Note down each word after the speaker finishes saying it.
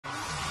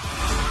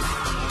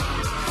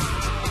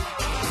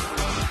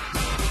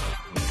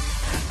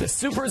The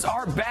Supers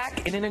are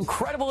back in an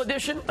incredible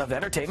edition of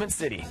Entertainment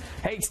City.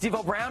 Hey, it's Steve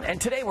O'Brown,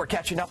 and today we're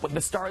catching up with the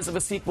stars of a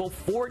sequel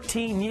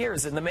 14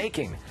 years in the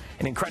making.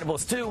 In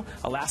Incredibles 2,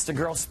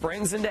 Elastigirl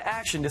springs into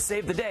action to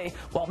save the day,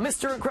 while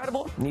Mr.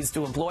 Incredible needs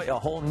to employ a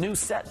whole new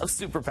set of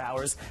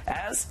superpowers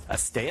as a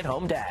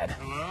stay-at-home dad.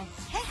 Hello?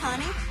 Hey,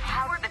 honey.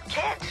 How are the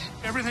kids?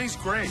 Everything's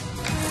great.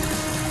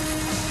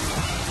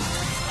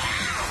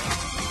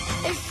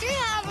 Is she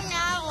having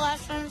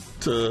adolescence?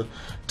 To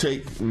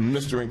take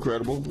Mr.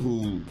 Incredible,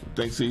 who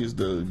thinks he's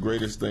the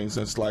greatest thing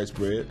since sliced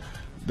bread,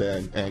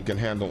 and can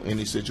handle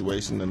any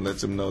situation, and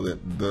lets him know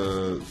that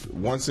the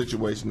one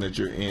situation that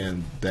you're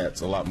in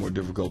that's a lot more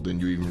difficult than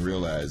you even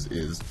realize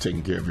is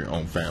taking care of your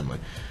own family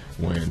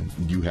when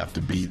you have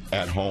to be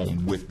at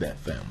home with that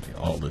family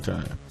all the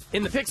time.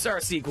 In the Pixar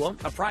sequel,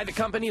 a private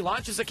company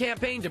launches a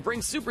campaign to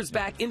bring supers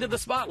back into the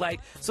spotlight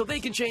so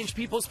they can change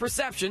people's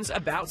perceptions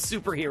about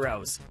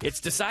superheroes. It's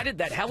decided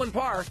that Helen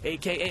Parr,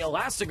 a.k.a.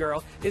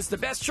 Elastigirl, is the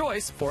best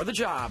choice for the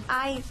job.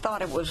 I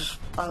thought it was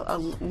a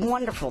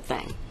wonderful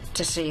thing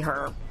to see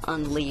her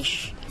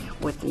unleash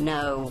with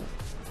no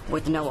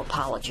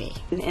apology.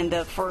 In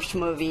the first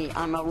movie,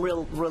 I'm a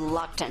real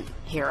reluctant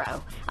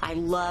hero. I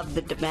love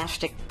the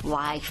domestic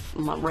life,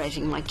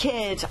 raising my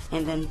kids,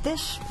 and then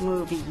this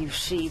movie, you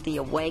see the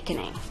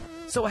awakening.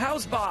 So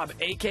how's Bob,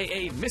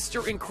 a.k.a.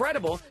 Mr.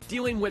 Incredible,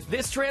 dealing with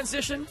this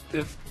transition?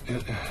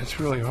 It's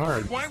really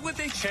hard. Why would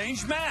they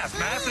change math?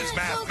 Math is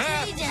math.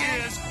 Math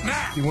is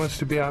math. He wants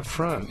to be out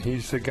front.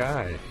 He's the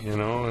guy, you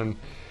know, and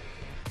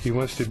he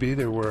wants to be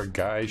there where a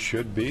guy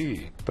should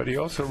be. But he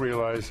also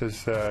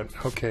realizes that,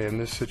 okay, in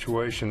this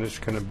situation, this is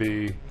going to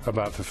be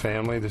about the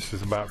family. This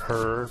is about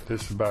her.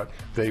 This is about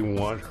they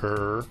want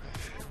her.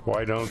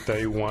 Why don't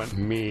they want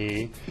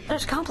me?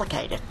 It's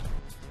complicated.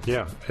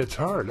 Yeah, it's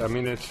hard. I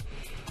mean, it's,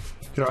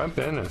 you know, I've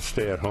been a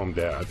stay-at-home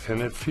dad,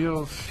 and it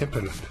feels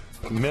impotent.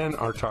 Men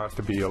are taught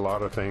to be a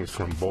lot of things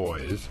from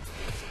boys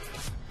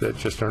that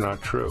just are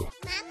not true.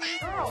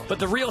 But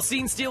the real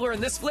scene stealer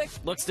in this flick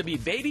looks to be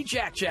baby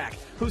Jack Jack,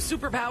 whose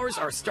superpowers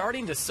are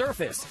starting to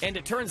surface, and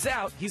it turns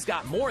out he's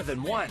got more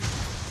than one.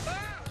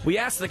 We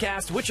asked the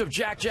cast which of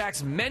Jack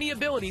Jack's many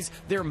abilities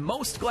they're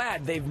most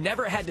glad they've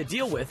never had to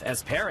deal with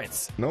as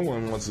parents. No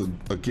one wants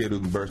a kid who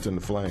can burst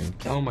into flame.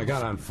 Oh my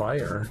God, on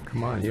fire.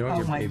 Come on, you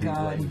don't get baby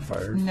lighting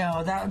fire.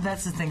 No,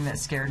 that's the thing that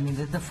scared me,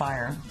 the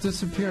fire.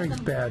 Disappearing's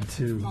bad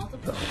too.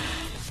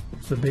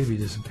 The baby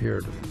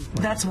disappeared.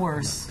 That's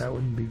worse. That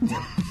wouldn't be good.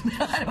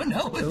 I don't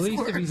know what's At least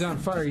worse. if he's on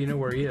fire, you know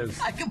where he is.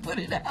 I can put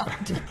it out.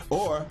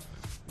 Or,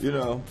 you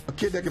know, a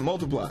kid that can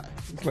multiply.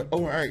 It's like, oh,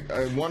 all right,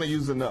 I want to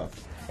use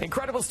enough.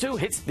 Incredibles 2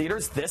 hits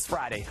theaters this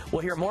Friday.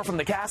 We'll hear more from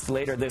the cast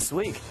later this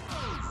week.